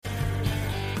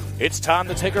It's time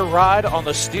to take a ride on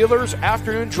the Steelers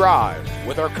Afternoon Drive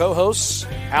with our co-hosts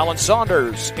Alan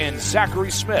Saunders and Zachary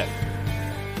Smith.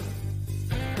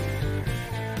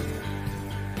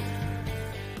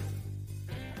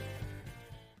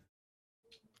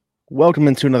 Welcome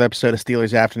into another episode of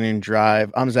Steelers Afternoon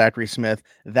Drive. I'm Zachary Smith.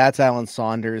 That's Alan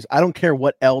Saunders. I don't care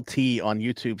what LT on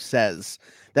YouTube says.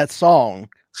 That song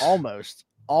almost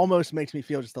makes me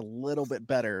feel just a little bit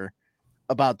better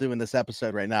about doing this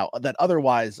episode right now. That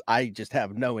otherwise, I just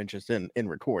have no interest in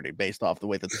recording based off the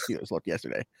way that the Steelers looked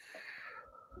yesterday.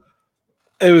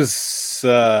 It was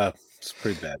it's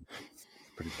pretty bad.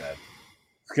 Pretty bad.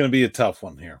 It's going to be a tough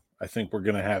one here. I think we're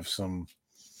going to have some.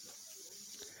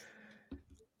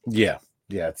 Yeah.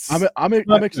 I'm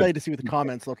excited to see what the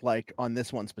comments look like on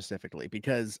this one specifically,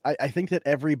 because I think that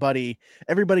everybody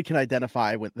can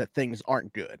identify with that things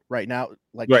aren't good right now.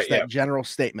 Like that general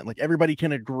statement, like everybody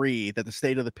can agree that the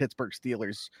state of the Pittsburgh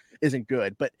Steelers isn't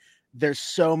good, but there's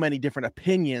so many different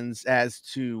opinions as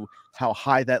to how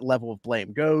high that level of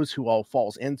blame goes, who all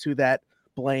falls into that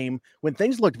blame. When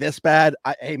things look this bad,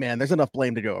 hey man, there's enough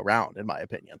blame to go around, in my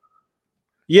opinion.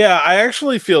 Yeah, I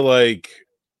actually feel like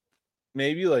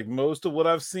maybe like most of what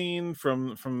I've seen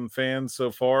from fans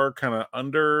so far kind of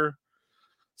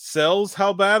undersells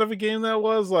how bad of a game that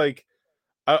was. Like,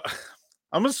 I'm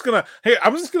just gonna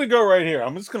go right here.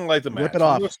 I'm just gonna light the match. Whip it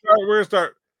off. We're gonna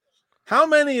start. How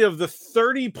many of the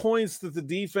 30 points that the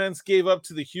defense gave up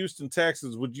to the Houston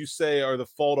Texans would you say are the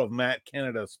fault of Matt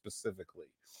Canada specifically?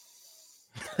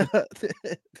 You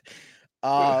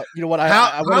know what?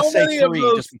 I want to say 3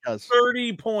 just because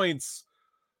 30 points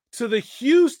to the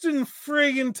Houston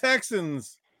friggin'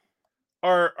 Texans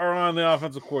are on the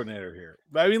offensive coordinator here.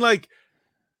 I mean, like,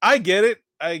 I get it.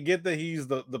 I get that he's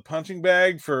the punching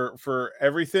bag for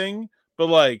everything, but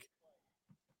like,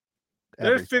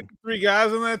 there's 53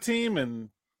 guys on that team and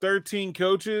 13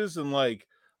 coaches, and like,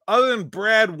 other than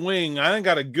Brad Wing, I ain't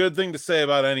got a good thing to say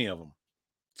about any of them.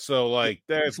 So like,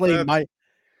 I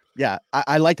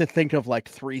like to think of like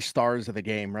 3 stars of the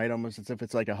game, right? Almost as if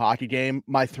it's like a hockey game.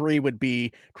 My 3 would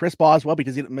be Chris Boswell,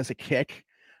 because he didn't miss a kick.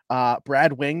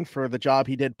 Brad Wing for the job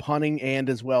he did punting and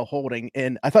as well holding.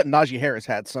 And I thought Najee Harris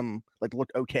had some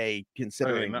looked okay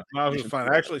considering. Najee was fine.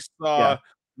 I actually saw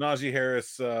Najee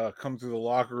Harris come through the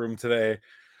locker room today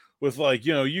with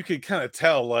you could kind of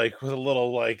tell with a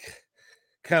little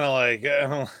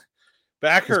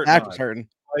back hurt. Back was hurting.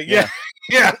 Yeah.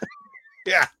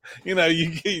 Yeah,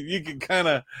 you can kind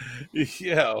of, you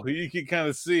can kind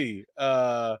of see.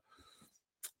 That's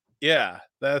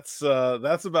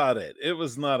about it. It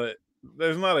was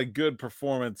there's not a good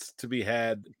performance to be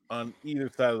had on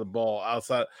either side of the ball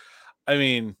outside. I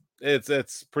mean,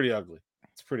 it's pretty ugly.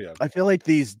 It's pretty ugly. I feel like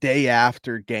these day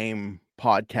after game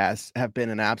podcasts have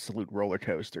been an absolute roller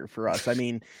coaster for us. I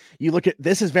mean, you look at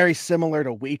this is very similar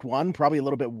to week 1, probably a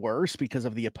little bit worse because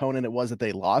of the opponent it was that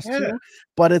they lost to,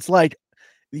 but it's like,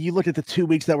 you look at the 2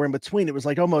 weeks that were in between, it was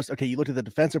like almost, okay, you look at the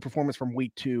defensive performance from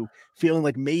week 2, feeling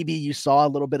like maybe you saw a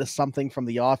little bit of something from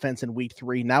the offense in week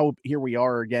 3. Now here we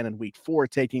are again in week 4,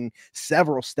 taking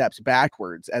several steps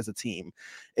backwards as a team.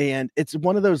 And it's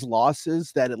one of those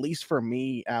losses that, at least for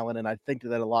me, Alan, and I think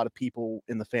that a lot of people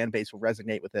in the fan base will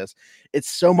resonate with this, it's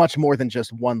so much more than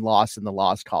just one loss in the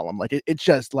loss column. Like it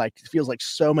just it feels like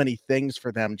so many things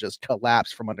for them just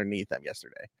collapsed from underneath them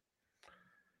yesterday.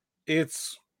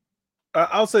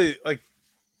 I'll say,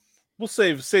 we'll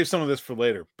save some of this for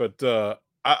later, but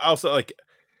I'll say,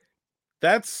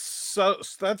 that's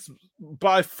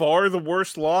by far the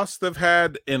worst loss they've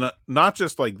had in not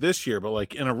just this year,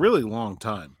 but in a really long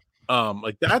time.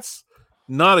 That's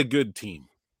not a good team.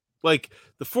 The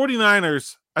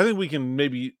 49ers, I think we can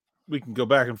go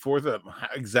back and forth at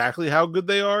exactly how good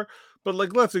they are, but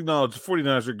let's acknowledge the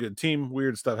 49ers are a good team.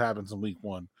 Weird stuff happens in week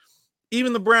 1.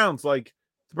 Even the Browns, the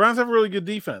Browns have a really good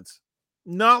defense.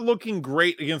 Not looking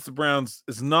great against the Browns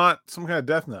is not some kind of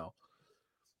death knell.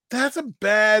 That's a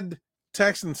bad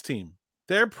Texans team.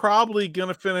 They're probably going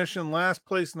to finish in last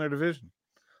place in their division.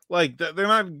 They're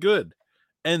not good.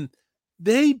 And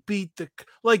they beat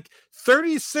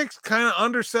 36 kind of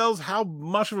undersells how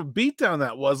much of a beatdown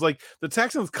that was. The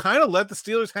Texans kind of let the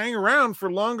Steelers hang around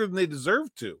for longer than they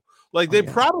deserved to. They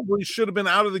probably should have been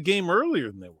out of the game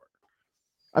earlier than they were.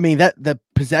 I mean, the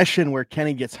possession where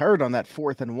Kenny gets hurt on that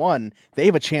 4th and 1, they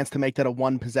have a chance to make that a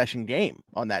 1-possession game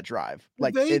on that drive.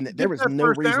 There was no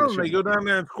reason they go down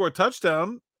there and score a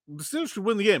touchdown. The Steelers should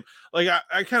win the game.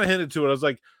 I kind of hinted to it. I was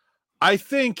like, I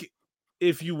think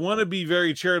if you want to be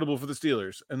very charitable for the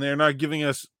Steelers, and they're not giving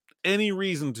us any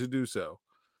reason to do so,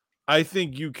 I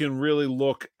think you can really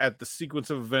look at the sequence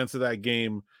of events of that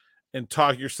game and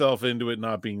talk yourself into it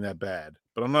not being that bad.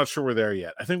 but I'm not sure we're there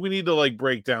yet. I think we need to like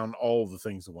break down all the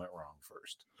things that went wrong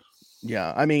first.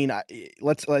 Yeah, I mean,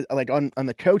 let's like on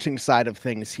the coaching side of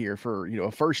things here for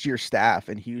a first year staff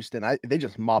in Houston. They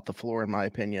just mopped the floor in my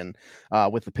opinion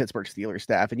with the Pittsburgh Steelers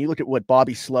staff. And you look at what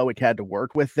Bobby Slowick had to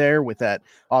work with there with that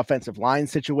offensive line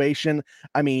situation.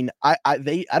 I mean, I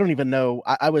don't even know.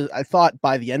 I thought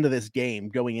by the end of this game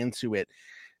going into it,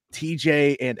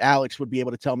 TJ and Alex would be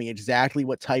able to tell me exactly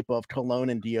what type of cologne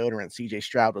and deodorant CJ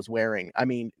Stroud was wearing. I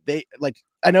mean,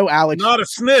 I know Alex, not a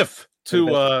sniff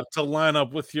to line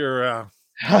up with your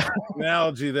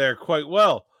analogy there quite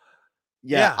well.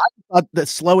 Yeah, I thought that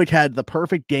Slowick had the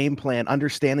perfect game plan,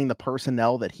 understanding the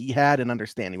personnel that he had and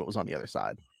understanding what was on the other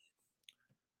side.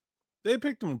 They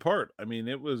picked him apart. I mean,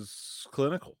 it was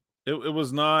clinical. It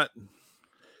was not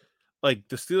like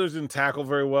the Steelers didn't tackle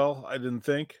very well, I didn't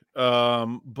think.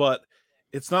 But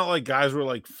it's not like guys were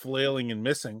like flailing and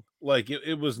missing. Like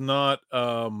it was not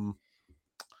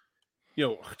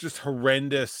just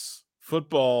horrendous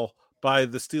football by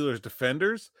the Steelers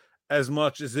defenders as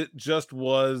much as it just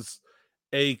was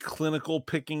a clinical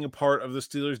picking apart of the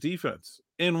Steelers defense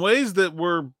in ways that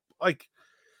were like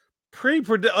pretty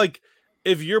like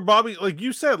if you're Bobby, like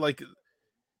you said, like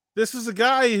this is a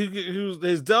guy who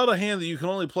has dealt a hand that you can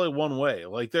only play one way.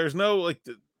 Like there's no like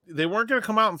they weren't going to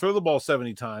come out and throw the ball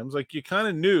 70 times. Like you kind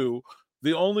of knew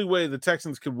the only way the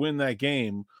Texans could win that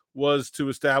game was to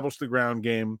establish the ground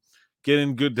game, get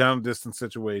in good down distance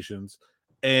situations,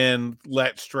 and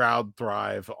let Stroud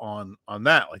thrive on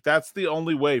that. Like that's the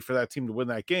only way for that team to win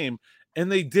that game,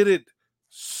 and they did it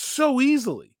so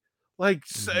easily. Like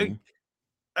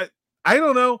I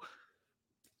don't know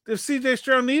if CJ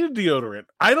Stroud needed deodorant.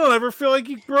 I don't ever feel like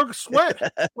he broke a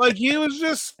sweat. Like he was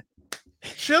just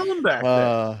chilling back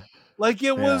there. Like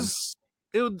it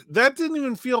that didn't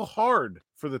even feel hard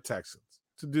for the Texans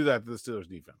to do that to the Steelers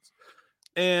defense.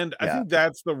 And I think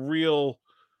that's the real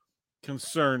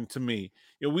concern to me.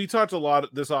 We talked a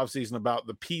lot this offseason about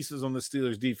the pieces on the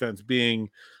Steelers defense being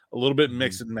a little bit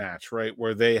mix and match, right?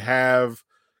 Where they have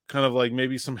kind of like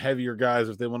maybe some heavier guys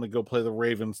if they want to go play the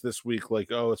Ravens this week. Like,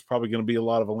 it's probably going to be a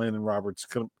lot of Landon Roberts,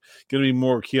 going to be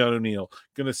more Keanu Neal,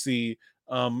 going to see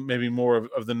maybe more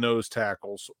of the nose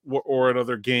tackles or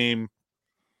another game,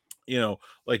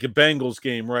 like a Bengals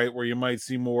game, right? Where you might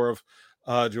see more of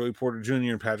Joey Porter Jr.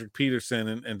 and Patrick Peterson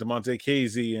and DeMonte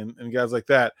Casey and guys like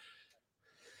that.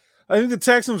 I think the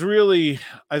Texans really,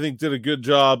 did a good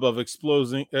job of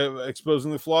exposing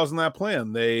the flaws in that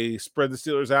plan. They spread the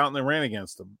Steelers out and they ran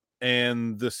against them.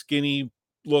 And the skinny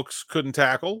looks couldn't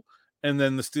tackle. And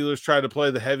then the Steelers tried to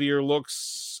play the heavier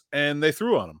looks and they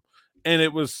threw on them. And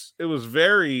it was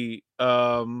very,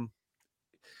 like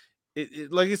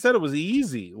I said, it was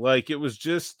easy. Like it was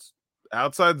just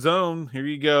outside zone. Here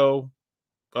you go.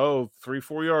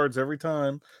 3-4 yards every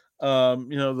time.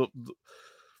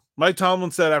 Mike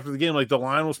Tomlin said after the game, like the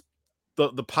line was,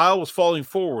 the pile was falling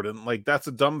forward, and like that's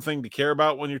a dumb thing to care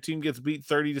about when your team gets beat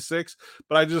 30-6.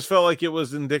 But I just felt like it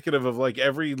was indicative of like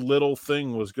every little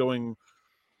thing was going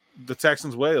the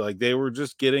Texans' way. Like they were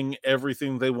just getting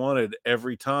everything they wanted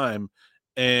every time,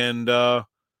 and and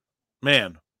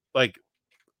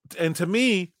to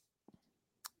me,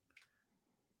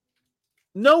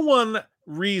 no one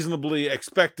reasonably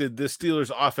expected this Steelers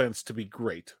offense to be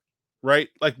great. Right?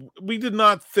 Like we did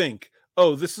not think,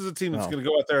 this is a team that's going to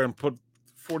go out there and put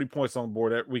 40 points on the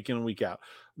board week in and week out.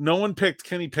 No one picked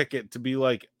Kenny Pickett to be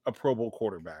like a Pro Bowl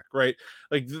quarterback, right?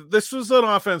 Like this was an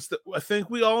offense that I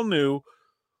think we all knew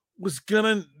was going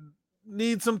to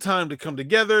need some time to come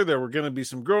together. There were going to be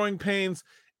some growing pains.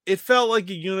 It felt like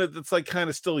a unit that's like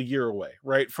kind of still a year away,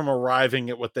 right? From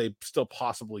arriving at what they still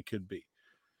possibly could be.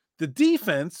 The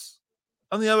defense,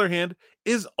 on the other hand,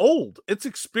 is old. It's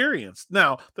experienced.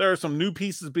 Now, there are some new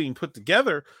pieces being put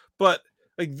together, but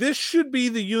like this should be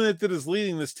the unit that is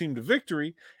leading this team to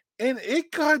victory. And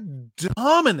it got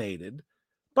dominated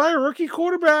by a rookie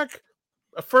quarterback,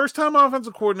 a first-time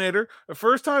offensive coordinator, a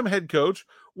first-time head coach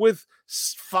with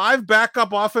 5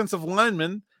 backup offensive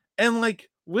linemen. And like,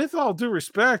 with all due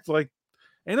respect, like,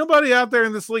 ain't nobody out there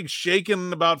in this league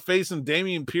shaking about facing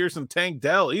Damian Pierce and Tank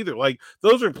Dell either. Like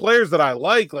those are players that I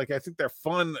like. Like I think they're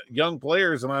fun young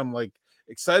players and I'm like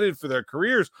excited for their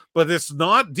careers, but it's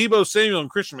not Deebo Samuel and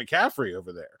Christian McCaffrey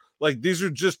over there. Like these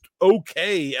are just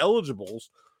okay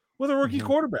eligibles with a rookie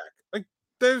quarterback. Like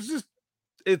there's just,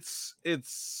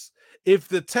 it's if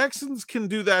the Texans can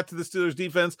do that to the Steelers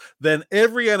defense, then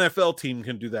every NFL team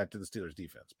can do that to the Steelers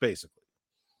defense, basically.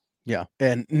 Yeah,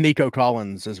 and Nico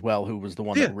Collins as well, who was the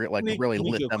one that really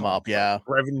lit them up. Yeah,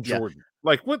 Brevin Jordan.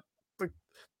 Like what? Like,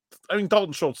 I mean,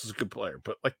 Dalton Schultz is a good player,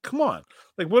 but like, come on,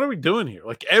 like, what are we doing here?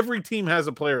 Like, every team has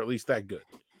a player at least that good.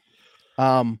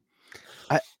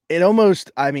 It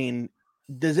almost, I mean,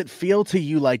 does it feel to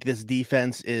you like this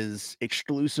defense is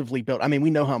exclusively built? I mean, we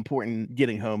know how important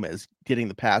getting home is, getting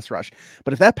the pass rush,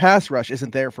 but if that pass rush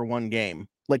isn't there for one game,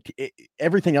 like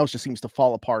everything else just seems to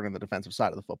fall apart on the defensive side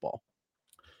of the football.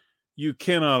 You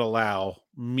cannot allow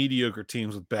mediocre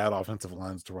teams with bad offensive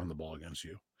lines to run the ball against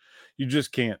you. You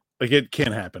just can't. Like, it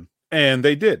can't happen. And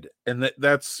they did. And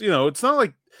that's, it's not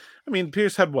like, I mean,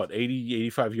 Pierce had what, 80,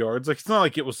 85 yards? Like, it's not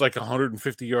like it was like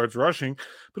 150 yards rushing,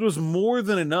 but it was more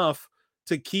than enough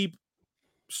to keep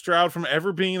Stroud from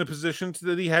ever being in a position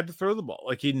that he had to throw the ball.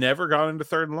 Like, he never got into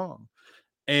third and long.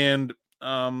 And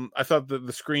I thought that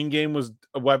the screen game was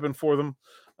a weapon for them.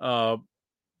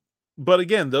 But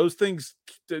again, those things,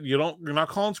 you're not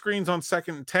calling screens on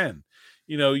 2nd and 10.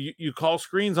 You call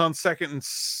screens on 2nd and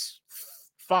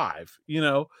 5,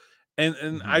 and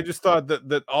Mm-hmm. I just thought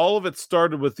that all of it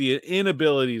started with the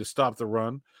inability to stop the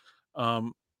run.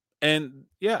 And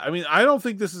yeah, I mean, I don't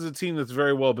think this is a team that's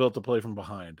very well built to play from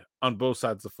behind on both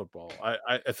sides of football.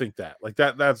 I think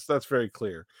that's very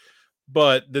clear.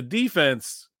 But the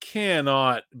defense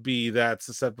cannot be that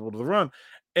susceptible to the run.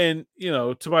 And,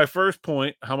 to my first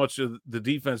point, how much of the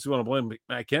defense you want to blame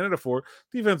Matt Canada for?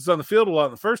 Defense is on the field a lot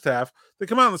in the first half. They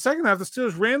come out in the second half. The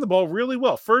Steelers ran the ball really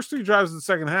well. First 3 drives of the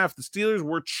second half, the Steelers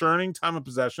were churning time of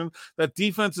possession. That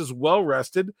defense is well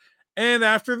rested. And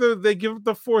after they give up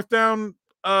the 4th down,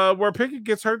 where Pickett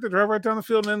gets hurt, they drive right down the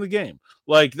field and end the game.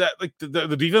 Like that, like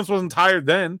the defense wasn't tired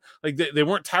then. Like they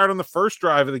weren't tired on the first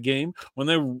drive of the game when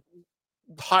they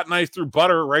hot knife through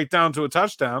butter right down to a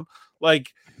touchdown.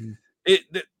 Like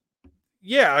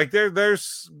yeah, like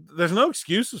there's no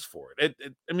excuses for it.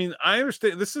 I mean, I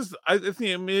understand I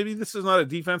think maybe this is not a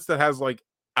defense that has like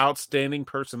outstanding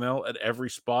personnel at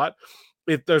every spot.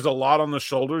 There's a lot on the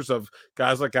shoulders of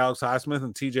guys like Alex Highsmith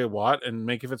and TJ Watt and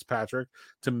Minkah Fitzpatrick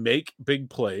to make big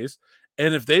plays.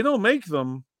 And if they don't make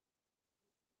them,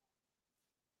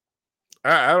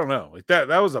 I don't know. Like that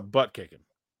was a butt kicking.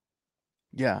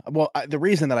 Yeah, well, the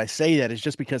reason that I say that is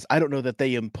just because I don't know that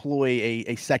they employ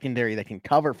a secondary that can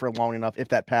cover for long enough if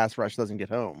that pass rush doesn't get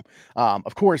home.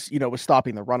 Of course, with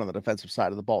stopping the run on the defensive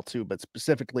side of the ball too, but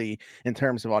specifically in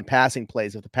terms of on passing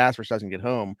plays, if the pass rush doesn't get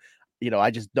home,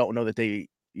 I just don't know that they,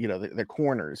 they're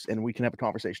corners, and we can have a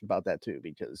conversation about that too,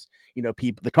 because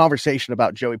the conversation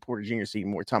about Joey Porter Jr.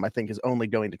 seeing more time, I think, is only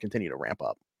going to continue to ramp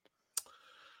up.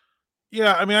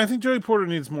 Yeah, I mean, I think Joey Porter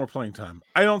needs more playing time.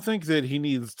 I don't think that he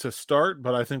needs to start,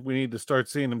 but I think we need to start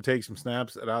seeing him take some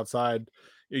snaps at outside.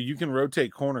 You can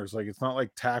rotate corners. Like, it's not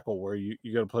like tackle where you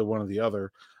got to play one or the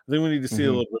other. I think we need to see a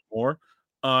little bit more.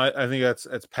 I think that's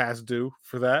past due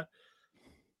for that.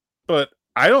 But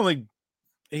I don't think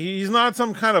he's not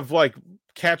some kind of like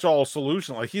catch-all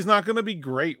solution. Like, he's not going to be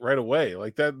great right away.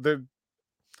 Like that,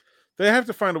 they have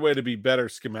to find a way to be better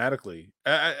schematically.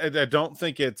 I don't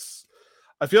think it's.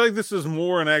 I feel like this is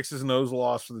more an X's and O's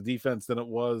loss for the defense than it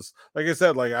was. Like I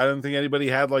said, like I didn't think anybody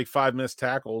had like 5 missed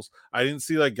tackles. I didn't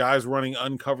see like guys running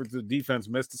uncovered to the defense,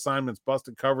 missed assignments,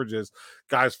 busted coverages,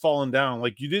 guys falling down.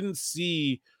 Like you didn't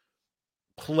see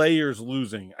players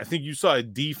losing. I think you saw a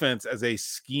defense as a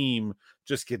scheme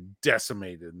just get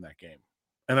decimated in that game.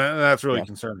 And that's really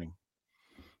concerning.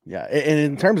 Yeah. And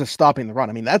in terms of stopping the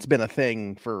run, I mean, that's been a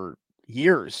thing for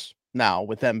years now,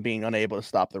 with them being unable to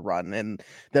stop the run and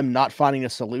them not finding a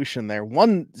solution there.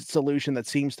 One solution that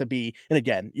seems to be, and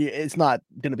again, it's not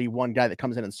going to be one guy that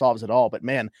comes in and solves it all, but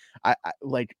man, I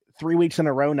like 3 weeks in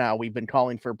a row now, we've been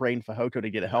calling for Braden Fehoko to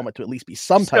get a helmet to at least be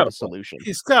some type of solution.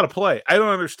 He's got to play. I don't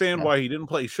understand why he didn't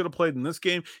play. He should have played in this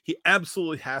game. He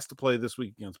absolutely has to play this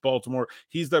week against Baltimore.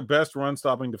 He's their best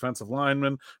run-stopping defensive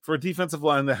lineman for a defensive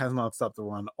line that has not stopped the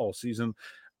run all season.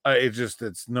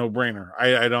 It's no brainer.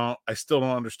 I still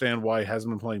don't understand why he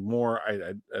hasn't been playing more.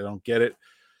 I don't get it.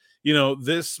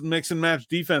 This mix and match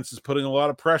defense is putting a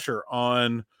lot of pressure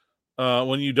on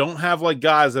when you don't have like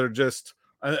guys that are just,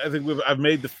 I think I've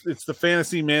made it's the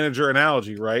fantasy manager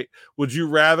analogy, right? Would you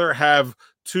rather have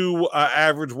 2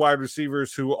 average wide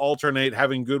receivers who alternate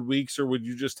having good weeks, or would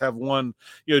you just have one?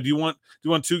 Do you want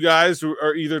 2 guys who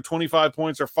are either 25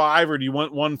 points or 5, or do you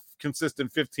want one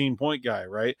consistent 15-point guy,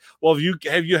 right? Well, if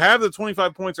you have the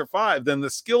 25 points or 5, then the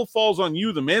skill falls on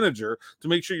you, the manager, to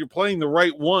make sure you're playing the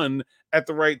right one at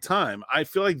the right time. I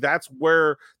feel like that's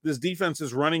where this defense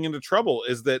is running into trouble,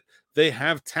 is that they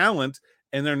have talent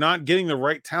and they're not getting the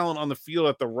right talent on the field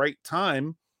at the right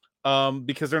time.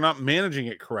 Because they're not managing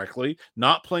it correctly.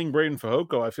 Not playing Braden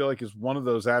Fehoko, I feel like, is one of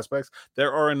those aspects.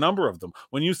 There are a number of them.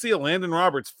 When you see a Landon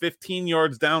Roberts 15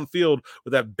 yards downfield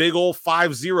with that big old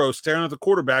 5-0 staring at the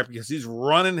quarterback because he's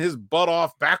running his butt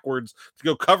off backwards to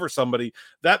go cover somebody,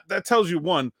 that tells you,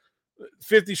 one,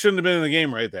 50 shouldn't have been in the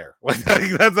game right there. Like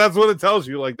that's what it tells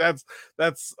you. Like that's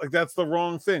the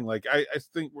wrong thing. Like I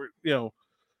think we're,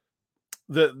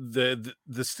 the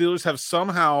Steelers have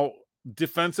somehow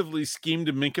defensively schemed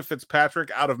Minkah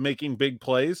Fitzpatrick out of making big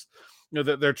plays.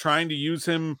 That they're trying to use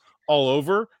him all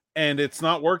over, and it's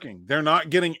not working. They're not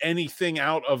getting anything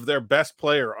out of their best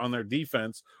player on their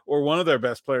defense or one of their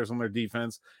best players on their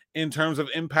defense in terms of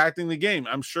impacting the game.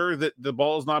 I'm sure that the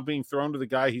ball is not being thrown to the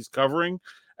guy he's covering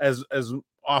as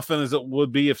often as it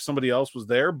would be if somebody else was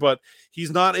there, but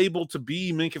he's not able to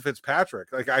be Minkah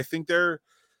Fitzpatrick. Like, I think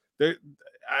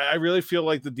I really feel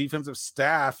like the defensive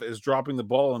staff is dropping the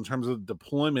ball in terms of the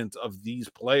deployment of these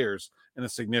players in a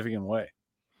significant way.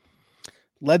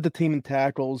 Led the team in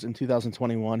tackles in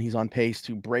 2021. He's on pace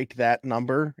to break that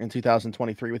number in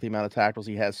 2023 with the amount of tackles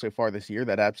he has so far this year.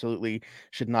 That absolutely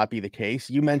should not be the case.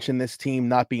 You mentioned this team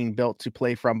not being built to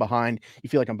play from behind. You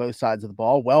feel like on both sides of the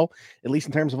ball. Well, at least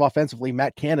in terms of offensively,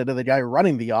 Matt Canada, the guy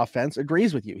running the offense,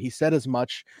 agrees with you. He said as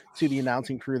much to the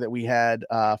announcing crew that we had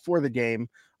for the game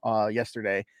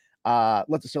yesterday.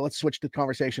 Let's switch the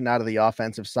conversation now to the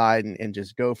offensive side and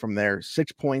just go from there.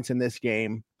 6 points in this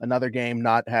game, another game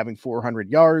not having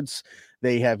 400 yards.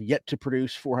 They have yet to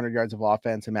produce 400 yards of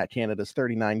offense in Matt Canada's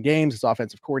 39 games as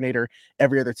offensive coordinator.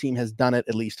 Every other team has done it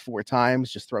at least 4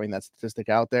 times, just throwing that statistic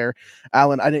out there.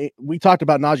 Alan, we talked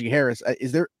about Najee Harris.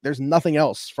 There's nothing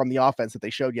else from the offense that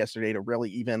they showed yesterday to really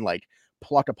even like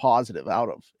pluck a positive out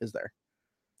of, is there?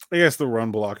 I guess the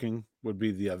run blocking would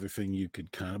be the other thing you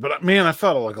could kind of, but man, I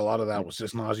felt like a lot of that was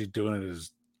just Najee doing it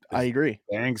as I agree.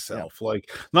 Dang self. Yeah.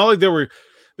 Like, not like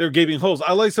they're gaping holes.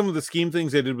 I like some of the scheme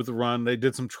things they did with the run. They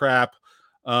did some trap,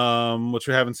 which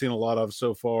we haven't seen a lot of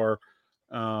so far.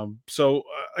 I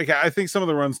think some of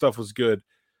the run stuff was good.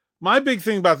 My big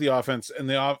thing about the offense and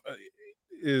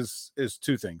is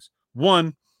 2 things.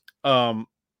 One,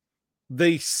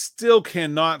 they still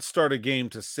cannot start a game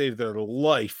to save their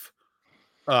life.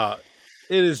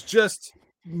 It is just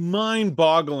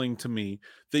mind-boggling to me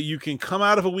that you can come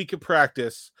out of a week of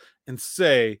practice and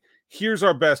say, here's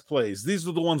our best plays. These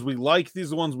are the ones we like. These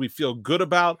are the ones we feel good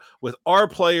about with our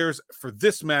players for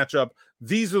this matchup.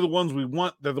 These are the ones we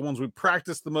want. They're the ones we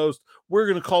practice the most. We're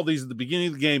going to call these at the beginning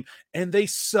of the game, and they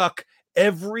suck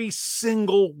every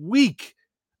single week.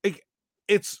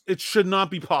 It should not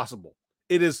be possible.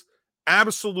 It is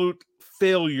absolute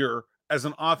failure as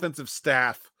an offensive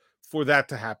staff for that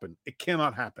to happen. It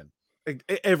cannot happen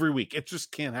every week. It just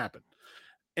can't happen.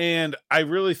 And I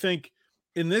really think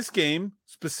in this game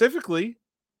specifically,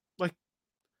 like,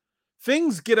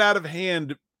 things get out of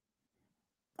hand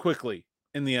quickly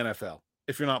in the NFL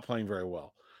if you're not playing very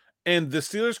well. And the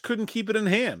Steelers couldn't keep it in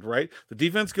hand, right? The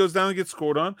defense goes down and gets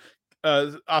scored on.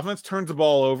 Offense turns the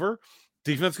ball over.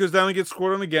 Defense goes down and gets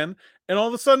scored on again. And all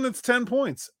of a sudden it's 10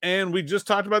 points. And we just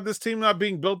talked about this team not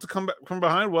being built to come back from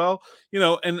behind. Well,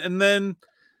 and then,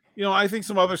 I think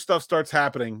some other stuff starts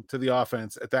happening to the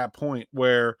offense at that point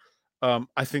where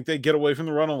I think they get away from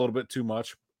the run a little bit too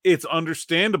much. It's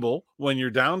understandable when you're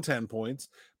down 10 points,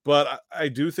 but I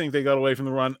do think they got away from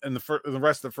the run in the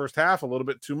rest of the first half a little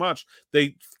bit too much.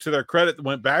 They, to their credit,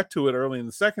 went back to it early in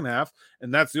the second half,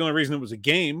 and that's the only reason it was a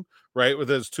game, right, with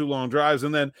those 2 long drives.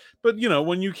 And then, but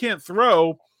when you can't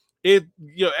throw it,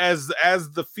 as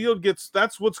the field gets,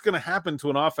 that's what's going to happen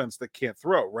to an offense that can't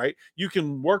throw, right? You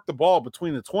can work the ball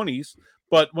between the 20s,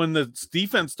 but when the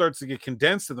defense starts to get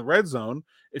condensed in the red zone,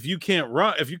 if you can't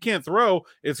throw,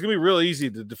 it's going to be really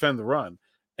easy to defend the run.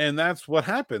 And that's what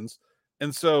happens.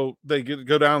 And so they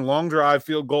go down, long drive,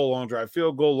 field goal, long drive,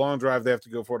 field goal, long drive. They have to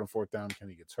go for it on 4th down.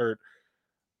 Kenny gets hurt.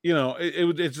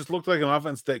 It just looked like an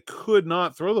offense that could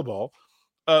not throw the ball.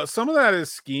 Some of that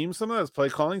is scheme. Some of that is play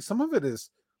calling. Some of it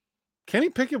is Kenny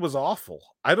Pickett was awful.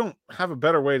 I don't have a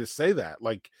better way to say that.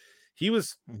 Like, he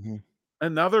was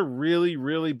another really,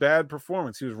 really bad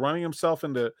performance. He was running himself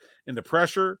into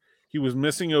pressure. He was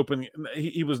missing open.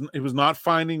 He was not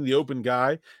finding the open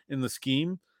guy in the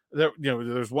scheme.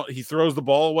 There's one, he throws the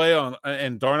ball away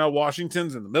and Darnell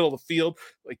Washington's in the middle of the field.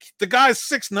 Like, the guy's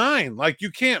 6'9". Like, you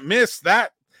can't miss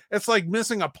that. It's like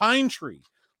missing a pine tree.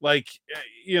 Like,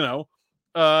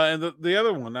 and the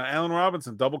other one, Allen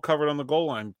Robinson, double covered on the goal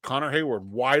line. Connor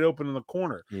Hayward wide open in the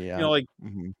corner. Yeah.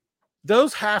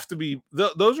 Those have to be.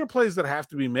 Those are plays that have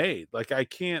to be made. Like, I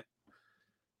can't.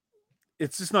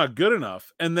 It's just not good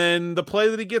enough. And then the play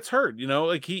that he gets hurt.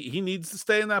 Like, he needs to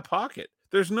stay in that pocket.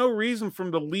 There's no reason for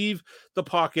him to leave the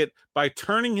pocket by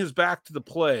turning his back to the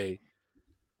play.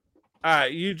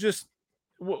 It's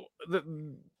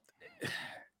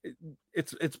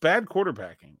bad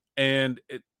quarterbacking, and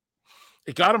it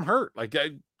got him hurt. Like,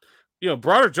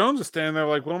 Broderick Jones is standing there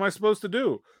like, what am I supposed to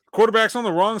do? quarterback's on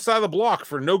the wrong side of the block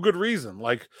for no good reason.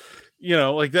 Like,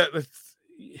 like that.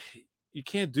 You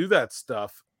can't do that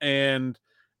stuff and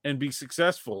be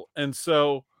successful. And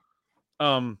so,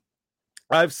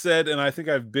 I've said, and I think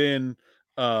I've been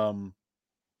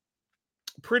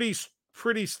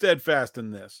pretty steadfast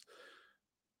in this.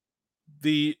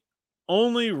 The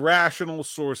only rational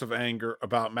source of anger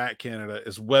about Matt Canada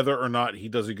is whether or not he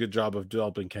does a good job of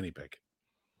developing Kenny Pickett.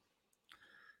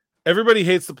 Everybody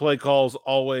hates the play calls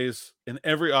always in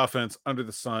every offense under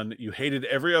the sun. You hated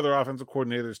every other offensive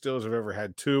coordinator the Steelers have ever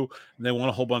had too, and they won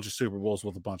a whole bunch of Super Bowls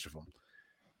with a bunch of them.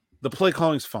 The play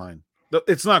calling's fine.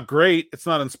 It's not great. It's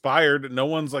not inspired. No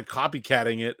one's like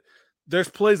copycatting it. There's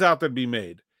plays out there to be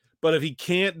made. But if he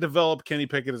can't develop Kenny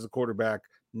Pickett as a quarterback,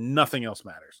 nothing else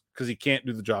matters because he can't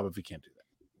do the job if he can't do that.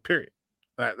 Period.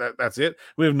 That's it.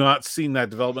 We have not seen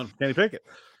that development from Kenny Pickett.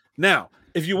 Now,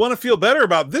 if you want to feel better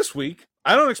about this week,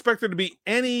 I don't expect there to be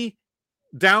any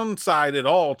downside at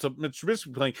all to Mitch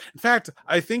Trubisky playing. In fact,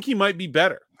 I think he might be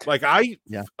better.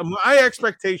 My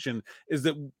expectation is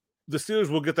that the Steelers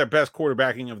will get their best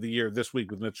quarterbacking of the year this week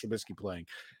with Mitch Trubisky playing.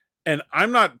 And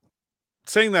I'm not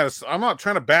saying that I'm not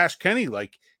trying to bash Kenny.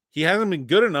 Like, he hasn't been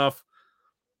good enough.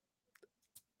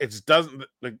 It just doesn't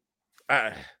it's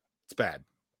bad.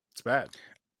 It's bad.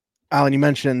 Alan, you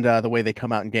mentioned the way they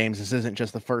come out in games. This isn't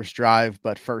just the first drive,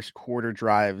 but first quarter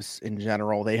drives in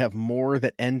general. They have more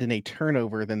that end in a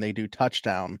turnover than they do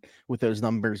touchdown, with those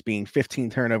numbers being 15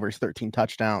 turnovers, 13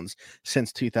 touchdowns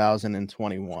since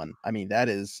 2021. I mean, that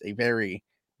is a very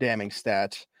damning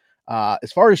stat.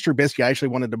 As far as Trubisky, I actually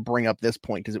wanted to bring up this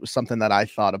point because it was something that I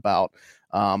thought about.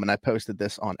 And I posted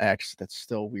this on X. That's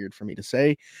still weird for me to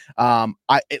say.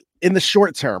 In the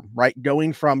short term, right,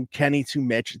 going from Kenny to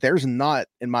Mitch, there's not,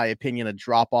 in my opinion, a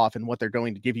drop off in what they're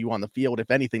going to give you on the field. If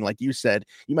anything, like you said,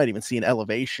 you might even see an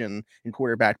elevation in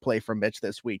quarterback play from Mitch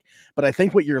this week. But I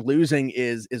think what you're losing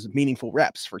is meaningful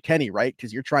reps for Kenny, right?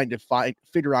 Because you're trying to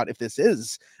figure out if this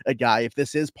is a guy, if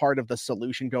this is part of the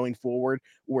solution going forward,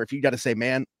 or if you got to say,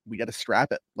 man, we got to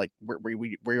strap it. Like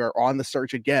we are on the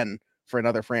search again for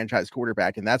another franchise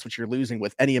quarterback, and that's what you're losing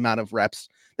with any amount of reps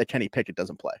that Kenny Pickett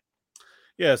doesn't play.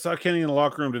 Yeah, I saw Kenny in the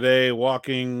locker room today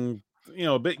walking,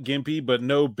 a bit gimpy, but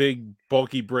no big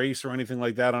bulky brace or anything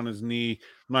like that on his knee.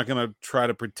 I'm not going to try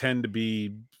to pretend to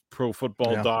be pro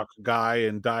football doc guy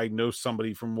and diagnose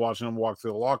somebody from watching him walk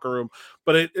through the locker room,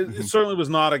 but it certainly was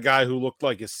not a guy who looked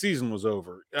like his season was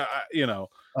over.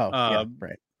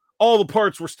 Right. All the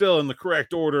parts were still in the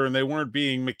correct order and they weren't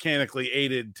being mechanically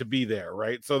aided to be there.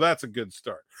 Right. So that's a good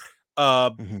start.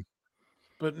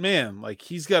 But man, like,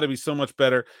 he's got to be so much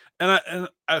better. And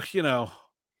I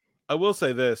will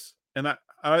say this, and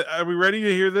are we ready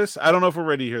to hear this? I don't know if we're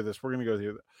ready to hear this. We're going to go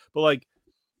through that. But like,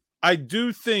 I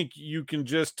do think you can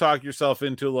just talk yourself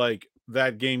into like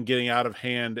that game getting out of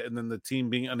hand and then the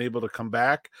team being unable to come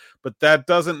back. But that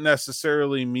doesn't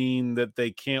necessarily mean that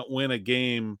they can't win a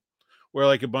game where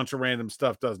like a bunch of random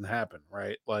stuff doesn't happen,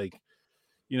 right? Like,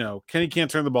 Kenny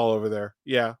can't turn the ball over there.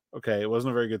 Yeah, okay, it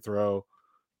wasn't a very good throw.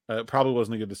 It probably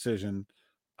wasn't a good decision.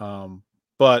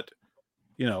 But,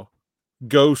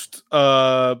 ghost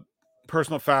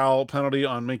personal foul penalty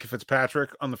on Minkah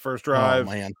Fitzpatrick on the first drive.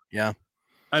 Oh, man, yeah.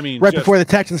 I mean, before the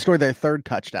Texans scored their third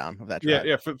touchdown of that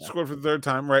drive. Scored for the third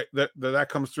time, right? That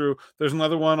comes through. There's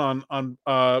another one on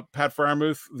Pat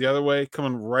Freiermuth the other way,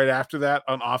 coming right after that,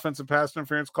 on offensive pass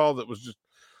interference call that was just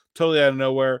totally out of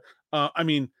nowhere. I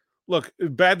mean, look,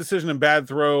 bad decision and bad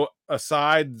throw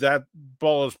aside, that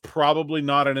ball is probably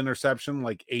not an interception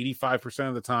like 85%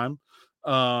 of the time.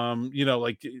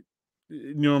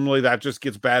 Normally that just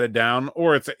gets batted down,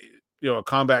 or it's a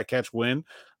combat catch win.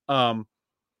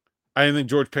 I think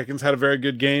George Pickens had a very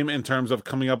good game in terms of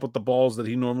coming up with the balls that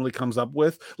he normally comes up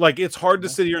with. Like, it's hard to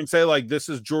sit here and say like this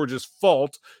is George's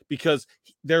fault because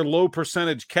they're low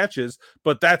percentage catches,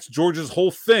 but that's George's whole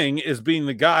thing, is being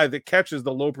the guy that catches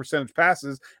the low percentage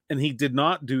passes, and he did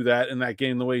not do that in that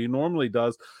game the way he normally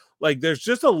does. Like, there's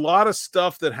just a lot of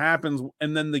stuff that happens,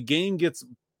 and then the game gets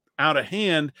out of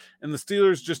hand, and the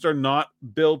Steelers just are not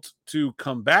built to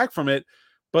come back from it.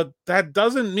 But that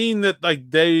doesn't mean that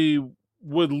like they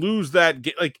would lose that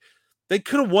game. Like, they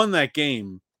could have won that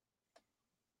game.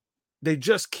 They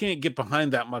just can't get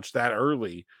behind that much that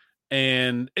early.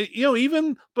 And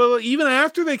even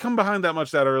after they come behind that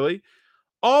much that early,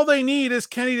 all they need is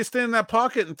Kenny to stand in that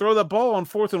pocket and throw that ball on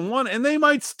 4th and 1, and they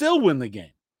might still win the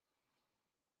game.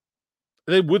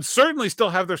 They would certainly still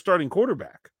have their starting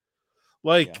quarterback.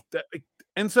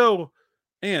 And so,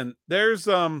 man, there's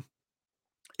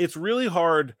it's really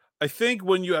hard. I think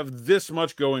when you have this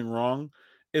much going wrong,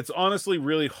 it's honestly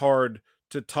really hard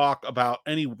to talk about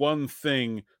any one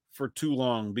thing for too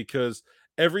long, because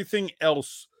everything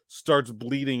else starts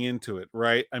bleeding into it,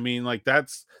 right? I mean, like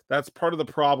that's part of the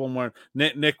problem. When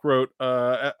Nick wrote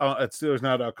at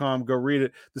SteelersNow.com, go read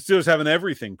it. The Steelers have an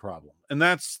everything problem, and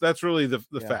that's really the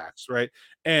facts, right?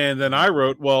 And then I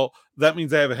wrote, well, that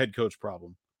means they have a head coach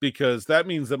problem, because that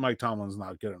means that Mike Tomlin's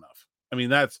not good enough. I mean,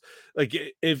 that's like,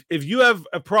 if you have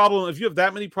a problem, if you have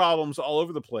that many problems all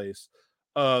over the place,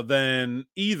 then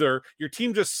either your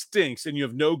team just stinks and you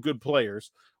have no good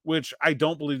players, which I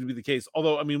don't believe to be the case.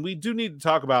 Although, I mean, we do need to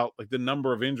talk about like the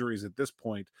number of injuries at this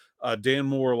point. Dan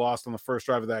Moore lost on the first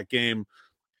drive of that game.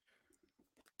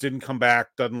 Didn't come back.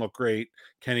 Doesn't look great.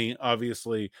 Kenny,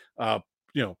 obviously, down.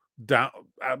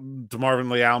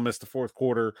 DeMarvin Leal missed the fourth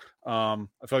quarter. I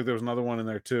feel like there was another one in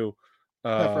there too.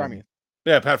 Pat Freiermuth.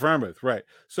 Yeah, Pat Freiermuth. Right.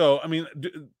 So, I mean,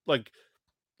 look,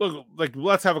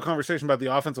 let's have a conversation about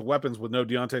the offensive weapons with no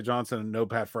Deontay Johnson and no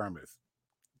Pat Freiermuth.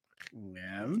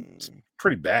 Man, it's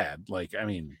pretty bad. Like, I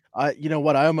mean, you know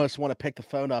what? I almost want to pick the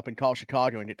phone up and call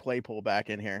Chicago and get Claypool back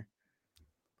in here.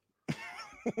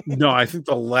 No, I think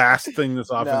the last thing this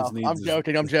offense needs. I'm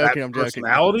joking.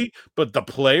 Personality, but the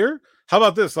player. How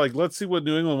about this? Like, let's see what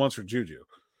New England wants for Juju.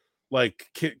 Like,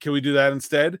 can we do that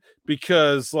instead?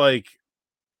 Because like,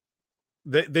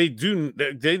 they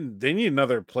need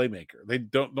another playmaker. They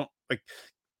don't like,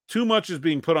 too much is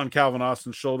being put on Calvin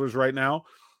Austin's shoulders right now.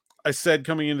 I said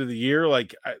coming into the year,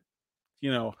 like,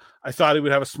 I thought he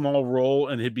would have a small role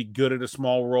and he'd be good at a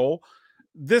small role.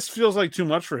 This feels like too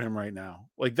much for him right now.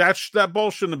 Like that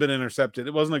ball shouldn't have been intercepted.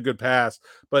 It wasn't a good pass,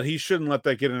 but he shouldn't let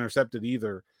that get intercepted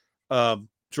either.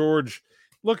 George,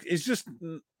 look, it's just,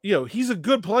 he's a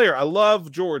good player. I love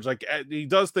George. Like, he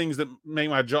does things that make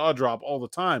my jaw drop all the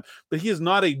time, but he is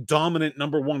not a dominant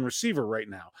number one receiver right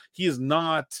now. He is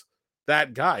not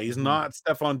that guy. He's not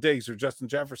Stephon Diggs or Justin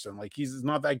Jefferson. Like, he's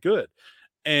not that good.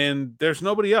 And there's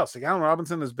nobody else. Like, Allen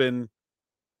Robinson has been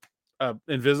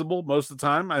invisible most of the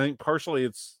time. I think partially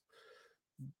it's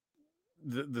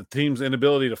the team's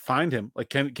inability to find him. Like,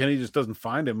 Kenny just doesn't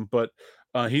find him, but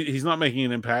he's not making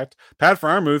an impact. Pat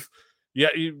Freiermuth, yeah,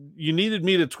 you needed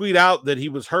me to tweet out that he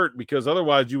was hurt, because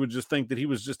otherwise you would just think that he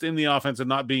was just in the offense and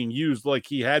not being used like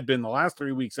he had been the last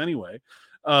 3 weeks anyway.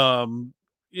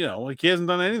 Like, he hasn't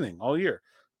done anything all year.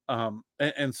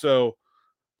 And so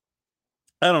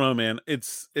I don't know, man.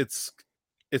 It's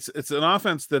an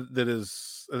offense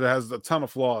that has a ton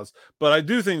of flaws, but I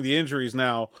do think the injuries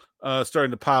now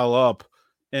starting to pile up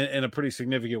in a pretty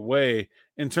significant way,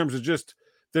 in terms of just,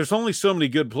 there's only so many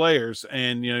good players,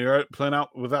 and you're playing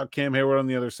out without Cam Hayward on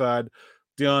the other side,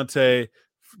 Deontay,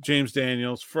 James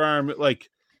Daniels, Fryer, like,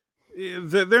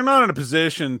 they're not in a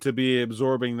position to be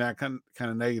absorbing that kind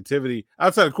of negativity.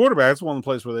 Outside of quarterback, it's one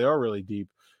place where they are really deep,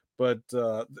 but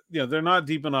they're not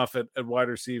deep enough at wide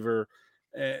receiver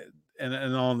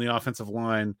and on the offensive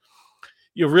line.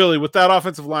 Really, with that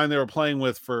offensive line they were playing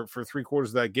with for 3/4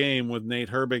 of that game, with Nate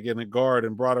Herbig in a guard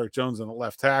and Broderick Jones in a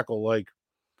left tackle, like,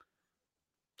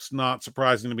 it's not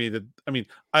surprising to me that, I mean,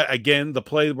 again, the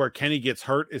play where Kenny gets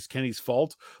hurt is Kenny's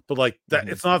fault, but like that,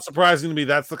 it's not surprising to me.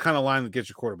 That's the kind of line that gets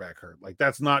your quarterback hurt. Like,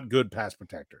 that's not good pass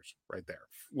protectors right there,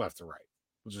 left to right.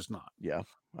 It's just not. Yeah,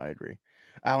 I agree.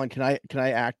 Alan, can I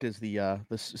act as the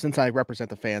since I represent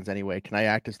the fans anyway, can I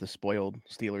act as the spoiled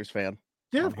Steelers fan?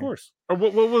 Yeah, of course. Or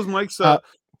what was Mike's what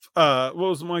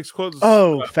was Mike's quote?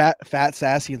 Oh, fat,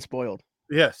 sassy, and spoiled.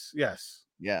 Yes. Yeah.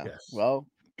 Yes. Well,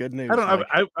 good news.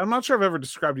 I'm not sure I've ever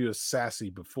described you as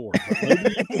sassy before.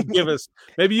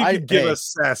 Maybe you could give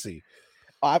us sassy.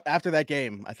 After that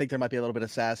game, I think there might be a little bit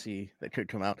of sassy that could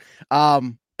come out.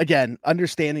 Again,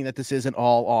 understanding that this isn't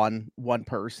all on one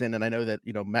person, and I know that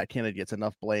Matt Kennedy gets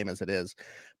enough blame as it is,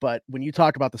 but when you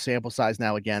talk about the sample size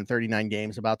now, again, 39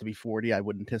 games, about to be 40, I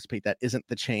would anticipate that isn't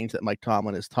the change that Mike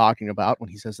Tomlin is talking about when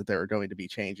he says that there are going to be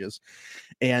changes.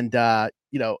 And I'm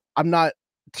not,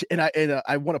 and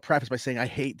I want to preface by saying I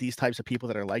hate these types of people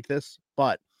that are like this,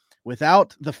 but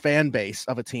without the fan base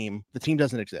of a team, the team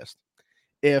doesn't exist.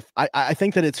 If I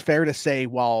think that it's fair to say,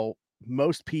 while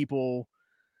most people,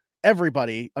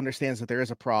 everybody understands that there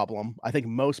is a problem, I think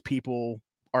most people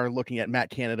are looking at Matt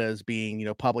Canada as being,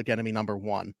 public enemy number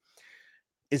one.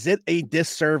 Is it a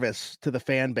disservice to the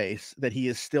fan base that he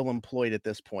is still employed at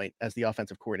this point as the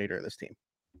offensive coordinator of this team?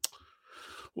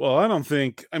 Well, I don't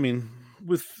think, I mean,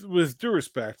 with due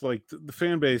respect, like the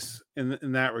fan base in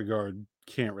that regard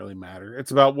can't really matter.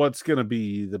 It's about what's going to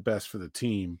be the best for the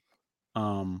team.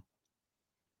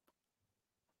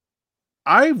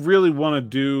 I really want to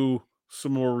do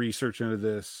some more research into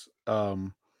this.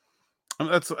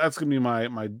 That's gonna be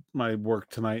my work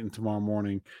tonight and tomorrow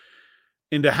morning,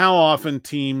 into how often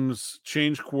teams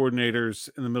change coordinators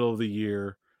in the middle of the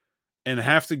year, and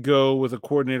have to go with a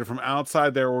coordinator from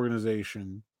outside their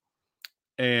organization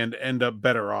and end up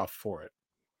better off for it.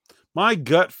 My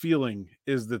gut feeling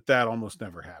is that almost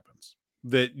never happens.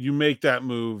 That you make that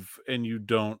move and you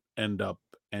don't end up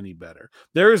any better.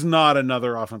 There is not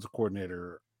another offensive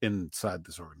coordinator inside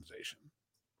this organization.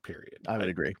 Period. I would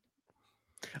agree.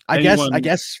 I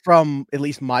guess from at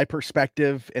least my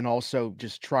perspective, and also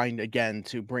just trying again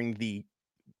to bring the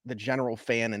general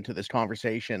fan into this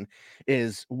conversation,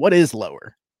 is what is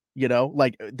lower?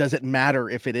 Like, does it matter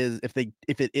if it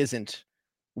isn't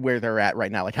where they're at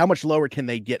right now? Like, how much lower can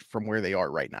they get from where they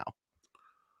are right now?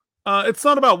 It's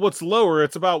not about what's lower.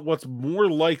 It's about what's more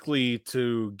likely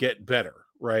to get better,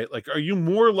 right? Like, are you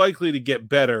more likely to get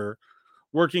better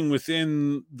working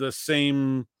within the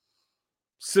same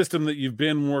system that you've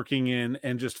been working in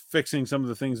and just fixing some of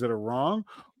the things that are wrong?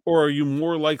 Or are you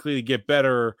more likely to get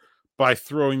better by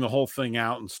throwing the whole thing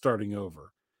out and starting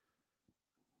over?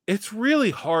 It's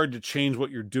really hard to change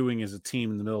what you're doing as a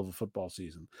team in the middle of a football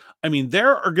season. I mean,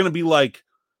 there are going to be like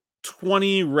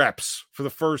 20 reps for the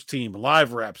first team,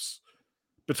 live reps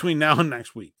between now and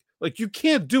next week. Like, you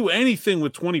can't do anything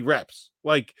with 20 reps.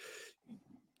 Like,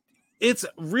 it's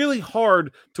really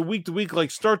hard to week,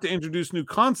 like, start to introduce new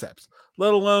concepts,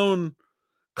 let alone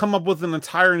come up with an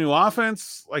entire new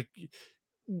offense. Like,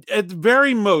 at the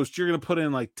very most, you're going to put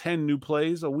in like 10 new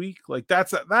plays a week. Like,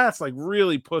 that's like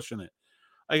really pushing it.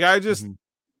 Like,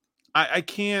 I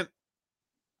can't,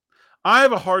 I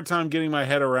have a hard time getting my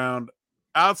head around,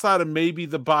 outside of maybe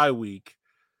the bye week,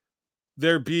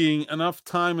 there being enough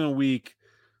time in a week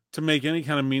to make any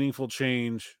kind of meaningful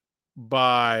change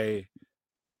by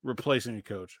replacing a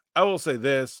coach. I will say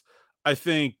this. I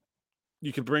think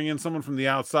you could bring in someone from the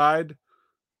outside,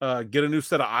 get a new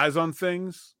set of eyes on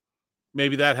things.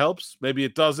 Maybe that helps. Maybe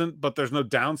it doesn't, but there's no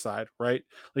downside, right?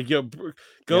 Like, go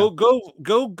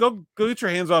get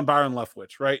your hands on Byron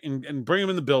Leftwich, right? And bring him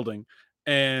in the building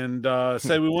and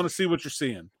say, we want to see what you're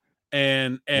seeing.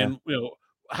 And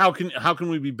how can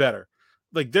we be better?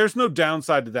 Like, there's no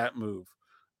downside to that move.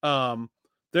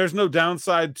 There's no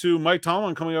downside to Mike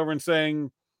Tomlin coming over and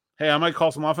saying, hey, I might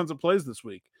call some offensive plays this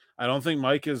week. I don't think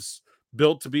Mike is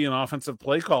built to be an offensive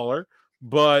play caller,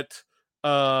 but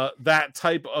that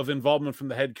type of involvement from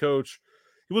the head coach.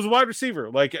 He was a wide receiver.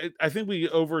 Like, I think we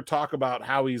over talk about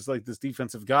how he's like this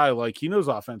defensive guy. Like, he knows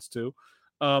offense too.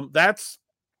 That's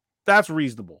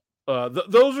reasonable.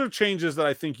 Those are changes that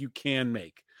I think you can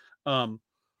make.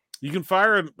 You can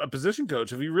fire a position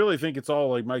coach if you really think it's all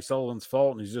like Mike Sullivan's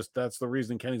fault and that's the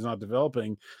reason Kenny's not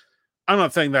developing. I'm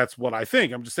not saying that's what I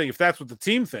think. I'm just saying if that's what the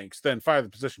team thinks, then fire the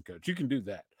position coach. You can do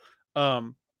that.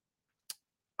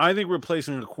 I think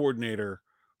replacing a coordinator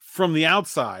from the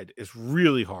outside is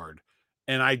really hard.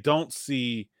 And I don't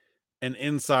see an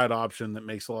inside option that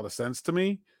makes a lot of sense to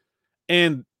me.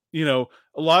 And, a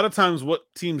lot of times what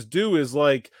teams do is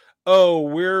like, oh,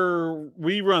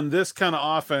 we run this kind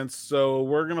of offense, so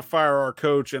we're going to fire our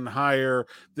coach and hire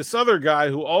this other guy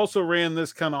who also ran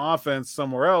this kind of offense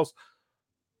somewhere else.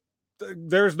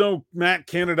 There's no Matt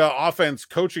Canada offense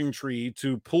coaching tree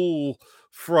to pull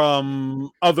from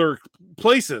other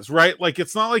places, right? Like,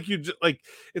 it's not like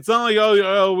it's not like,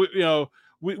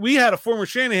 we had a former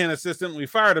Shanahan assistant and we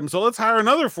fired him, so let's hire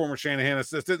another former Shanahan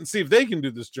assistant and see if they can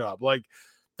do this job. Like,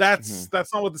 that's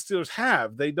not what the Steelers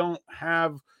have. They don't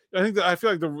have. I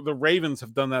feel like the Ravens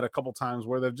have done that a couple times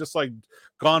where they've just like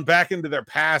gone back into their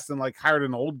past and like hired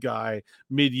an old guy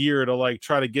mid-year to like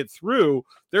try to get through.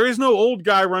 There is no old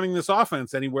guy running this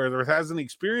offense anywhere. There hasn't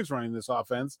experience running this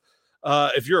offense.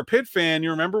 If you're a Pitt fan, you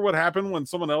remember what happened when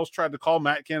someone else tried to call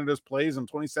Matt Canada's plays in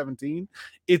 2017.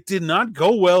 It did not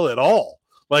go well at all.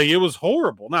 Like, it was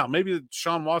horrible. Now, maybe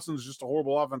Sean Watson is just a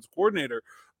horrible offensive coordinator,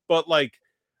 but like,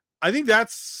 I think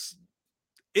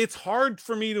it's hard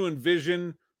for me to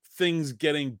envision things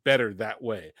getting better that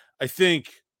way. I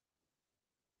think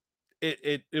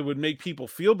it would make people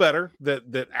feel better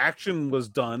that action was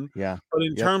done. Yeah. But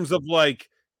in terms of like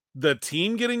the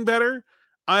team getting better,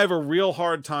 I have a real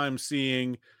hard time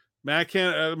seeing Mike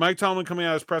Tomlin coming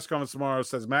out of his press conference tomorrow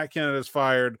says Matt Canada is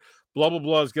fired, blah, blah,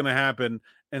 blah is going to happen.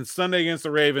 And Sunday against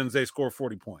the Ravens, they score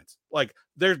 40 points. Like,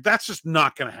 that's just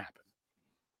not going to happen.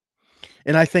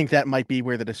 And I think that might be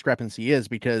where the discrepancy is,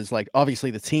 because like,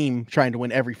 obviously the team trying to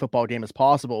win every football game as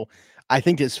possible. I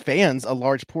think as fans, a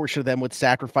large portion of them would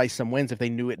sacrifice some wins if they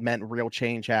knew it meant real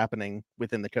change happening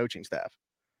within the coaching staff.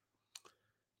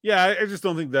 Yeah, I just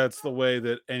don't think that's the way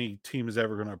that any team is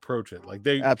ever going to approach it. Like,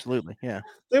 they absolutely,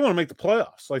 they want to make the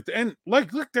playoffs. Like, and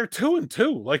like, look, they're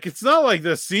 2-2. Like, it's not like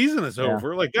the season is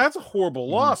over. Like, that's a horrible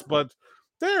loss, but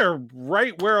they're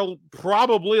right where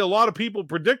probably a lot of people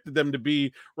predicted them to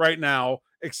be right now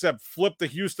except flip the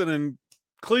Houston and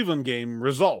Cleveland game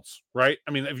results, right?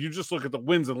 I mean, if you just look at the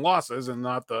wins and losses and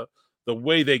not the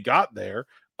way they got there,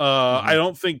 I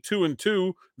don't think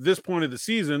 2-2 this point of the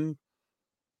season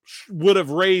would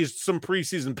have raised some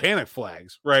preseason panic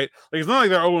flags, right? Like, it's not like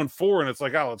they're 0-4 and it's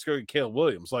like, oh, let's go get Caleb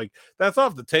Williams. Like, that's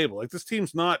off the table. Like, this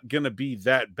team's not going to be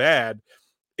that bad.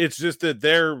 It's just that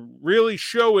they're really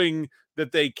showing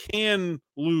that they can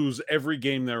lose every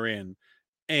game they're in,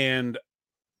 and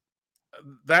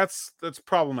that's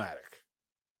problematic.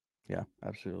 Yeah,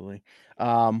 absolutely.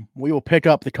 We will pick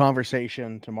up the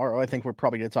conversation tomorrow. I think we're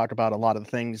probably going to talk about a lot of the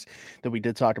things that we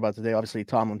did talk about today. Obviously,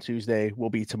 Tomlin Tuesday will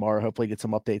be tomorrow. Hopefully get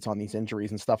some updates on these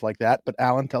injuries and stuff like that. But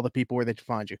Alan, tell the people where they can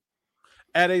find you.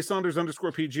 At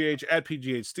 @Saunders_PGH, at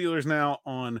PGH Steelers Now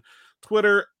on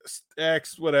Twitter,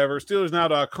 X, whatever,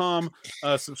 SteelersNow.com.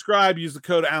 Subscribe, use the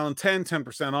code Allen10,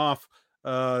 10% off.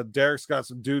 Derek's got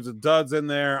some dudes and duds in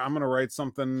there. I'm going to write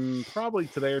something probably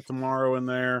today or tomorrow in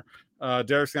there.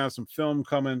 Derek's gonna have some film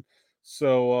coming,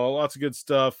 so lots of good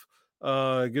stuff.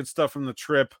 Good stuff from the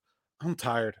trip. I'm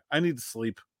tired. I need to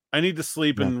sleep. And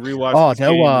rewatch this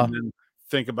game and then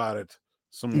think about it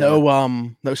some more.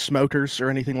 No smokers or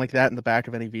anything like that in the back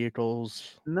of any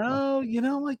vehicles. No,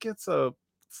 like it's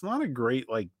not a great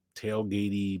like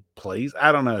tailgatey place.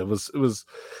 I don't know. I was really?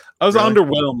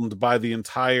 Underwhelmed by the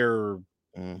entire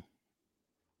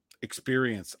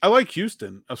experience. I like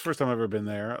Houston. That's the first time I've ever been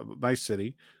there. Nice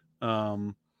city.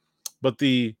 But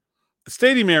the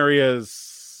stadium area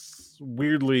is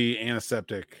weirdly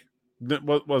antiseptic.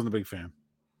 Wasn't a big fan.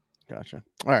 Gotcha.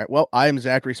 All right. Well, I am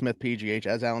Zachary Smith, PGH.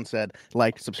 As Alan said,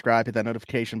 like, subscribe, hit that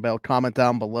notification bell, comment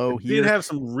down below here. Did have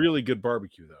some really good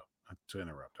barbecue though. To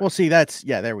interrupt. Well, see,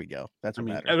 there we go. That's what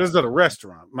matters. It was at a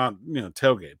restaurant, not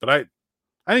tailgate. But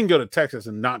I didn't go to Texas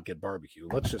and not get barbecue.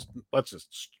 Let's just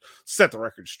set the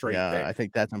record straight. Yeah, there. I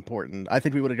think that's important. I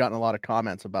think we would have gotten a lot of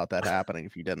comments about that happening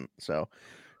if you didn't. So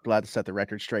glad to set the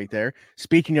record straight there.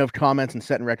 Speaking of comments and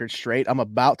setting records straight, I'm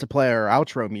about to play our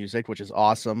outro music, which is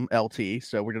awesome, LT.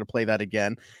 So we're going to play that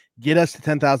again. Get us to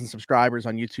 10,000 subscribers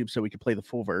on YouTube so we can play the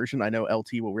full version. I know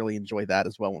LT will really enjoy that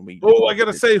as well when we. Oh, I got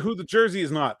to say who the jersey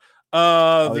is not.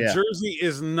 Jersey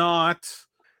is not.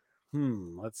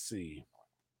 Let's see.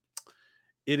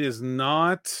 It is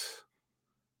not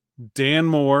Dan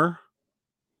Moore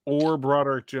or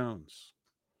Broderick Jones.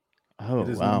 Oh,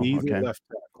 wow. Okay. Left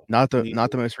tackle. Not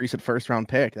the most recent first round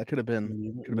pick. That could have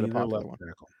been a popular one.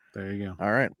 Tackle. There you go.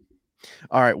 All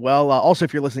right. Well, also,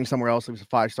 if you're listening somewhere else, leave us a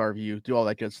 5-star review. Do all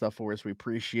that good stuff for us. We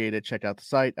appreciate it. Check out the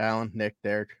site. Alan, Nick,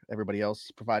 Derek, everybody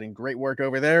else providing great work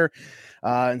over there.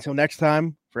 Until next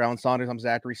time, for Alan Saunders, I'm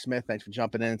Zachary Smith. Thanks for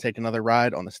jumping in and taking another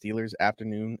ride on the Steelers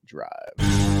Afternoon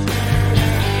Drive.